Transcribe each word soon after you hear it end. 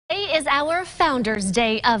is our Founders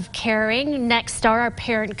Day of Caring. Next Star, our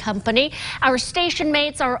parent company. Our station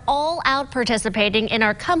mates are all out participating in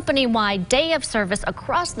our company-wide day of service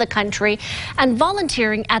across the country and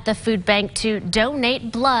volunteering at the food bank to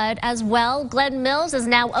donate blood as well. Glen Mills is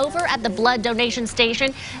now over at the blood donation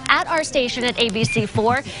station at our station at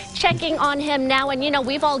ABC4. Checking on him now, and you know,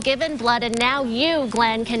 we've all given blood, and now you,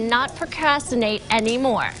 Glenn, cannot procrastinate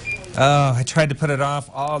anymore. Oh, I tried to put it off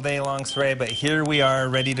all day long, Saray, but here we are,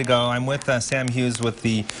 ready to go. I'm with Sam Hughes with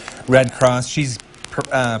the Red Cross. She's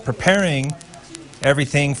preparing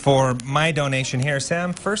everything for my donation here.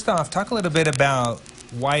 Sam, first off, talk a little bit about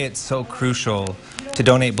why it's so crucial to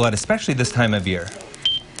donate blood, especially this time of year.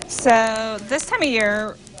 So this time of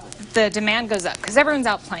year, the demand goes up because everyone's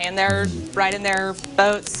out playing. They're riding their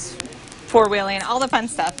boats, four-wheeling, all the fun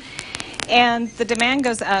stuff. And the demand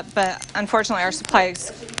goes up, but unfortunately our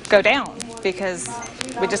supplies go down because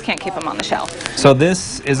we just can't keep them on the shelf. So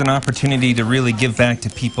this is an opportunity to really give back to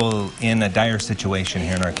people in a dire situation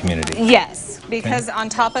here in our community. Yes, because on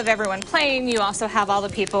top of everyone playing, you also have all the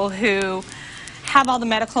people who have all the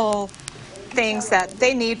medical things that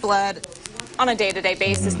they need blood on a day-to-day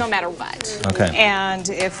basis, no matter what. Okay. And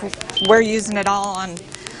if we're using it all on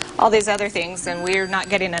all these other things, and we're not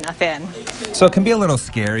getting enough in. So it can be a little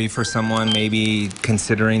scary for someone maybe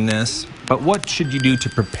considering this, but what should you do to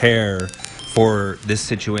prepare for this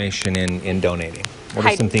situation in donating? What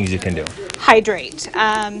are some things you can do? Hydrate.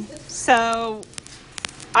 So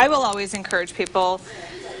I will always encourage people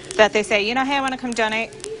that they say, you know, hey, I want to come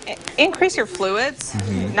donate. Increase your fluids,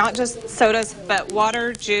 not just sodas, but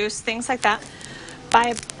water, juice, things like that,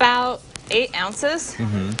 by about 8 ounces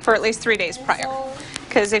for at least 3 days prior.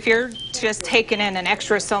 Because if you're just taking in an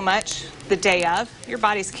extra so much the day of, your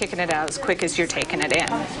body's kicking it out as quick as you're taking it in.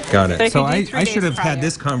 Got it. So I should have had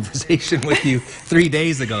this conversation with you 3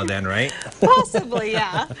 days ago then, right? Possibly,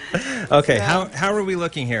 yeah. Okay, so, how are we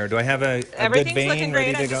looking here? Do I have a good vein looking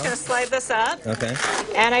great. ready to go? I'm just going to slide this up. Okay.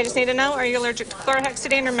 And I just need to know, are you allergic to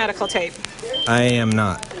chlorhexidine or medical tape? I am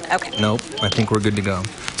not. Okay. Nope, I think we're good to go.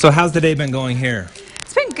 So how's the day been going here?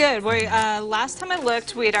 It's been good. We, last time I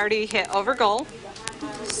looked, we had already hit over goal.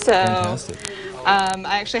 So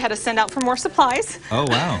I actually had to send out for more supplies. Oh,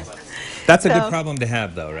 wow. That's a good problem to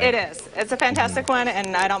have, though, right? It is. It's a fantastic one,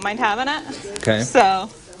 and I don't mind having it. Okay. So.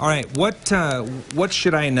 All right. What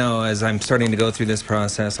should I know as I'm starting to go through this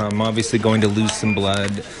process? I'm obviously going to lose some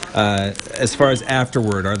blood. As far as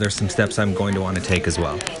afterward, are there some steps I'm going to want to take as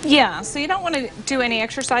well? Yeah. So you don't want to do any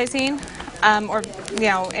exercising or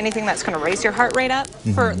anything that's going to raise your heart rate up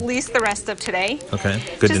for at least the rest of today. Okay.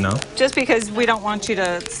 Good to know. Just because we don't want you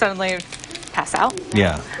to suddenly pass out.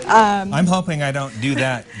 Yeah. I'm hoping I don't do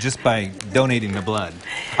that just by donating the blood.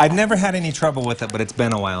 I've never had any trouble with it, but it's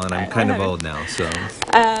been a while, and I'm kind of old now, so.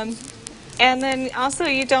 And then also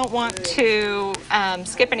you don't want to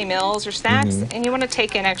skip any meals or snacks, and you want to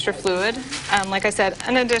take in extra fluid. Like I said,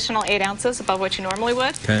 an additional 8 ounces above what you normally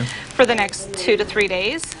would for the next 2 to 3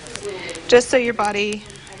 days, just so your body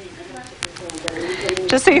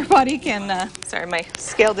can, sorry, my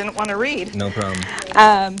scale didn't want to read. No problem.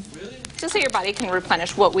 Just so your body can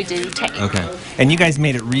replenish what we do take. Okay. And you guys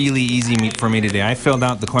made it really easy for me today. I filled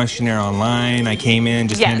out the questionnaire online. I came in,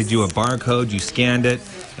 just handed you a barcode, you scanned it,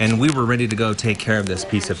 and we were ready to go take care of this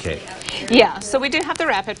piece of cake. Yeah, so we do have the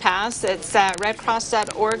Rapid Pass. It's at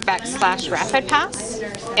redcross.org/Rapid Pass,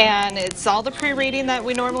 and it's all the pre-reading that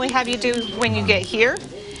we normally have you do when you get here,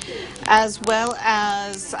 as well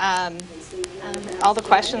as all the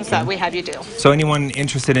questions that we have you do. So anyone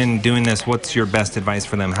interested in doing this, what's your best advice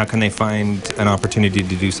for them? How can they find an opportunity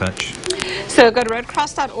to do such? So go to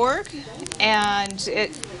redcross.org, and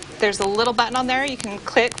there's a little button on there. You can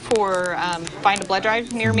click for find a blood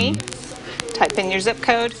drive near me, type in your zip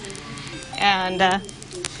code, and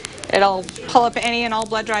it'll pull up any and all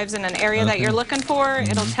blood drives in an area that you're looking for.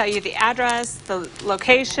 It'll tell you the address, the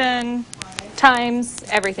location, times,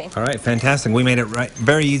 everything. All right, fantastic. We made it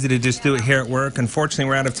very easy to just do it here at work. Unfortunately,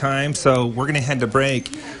 we're out of time, so we're going to head to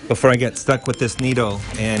break before I get stuck with this needle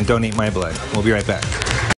and donate my blood. We'll be right back.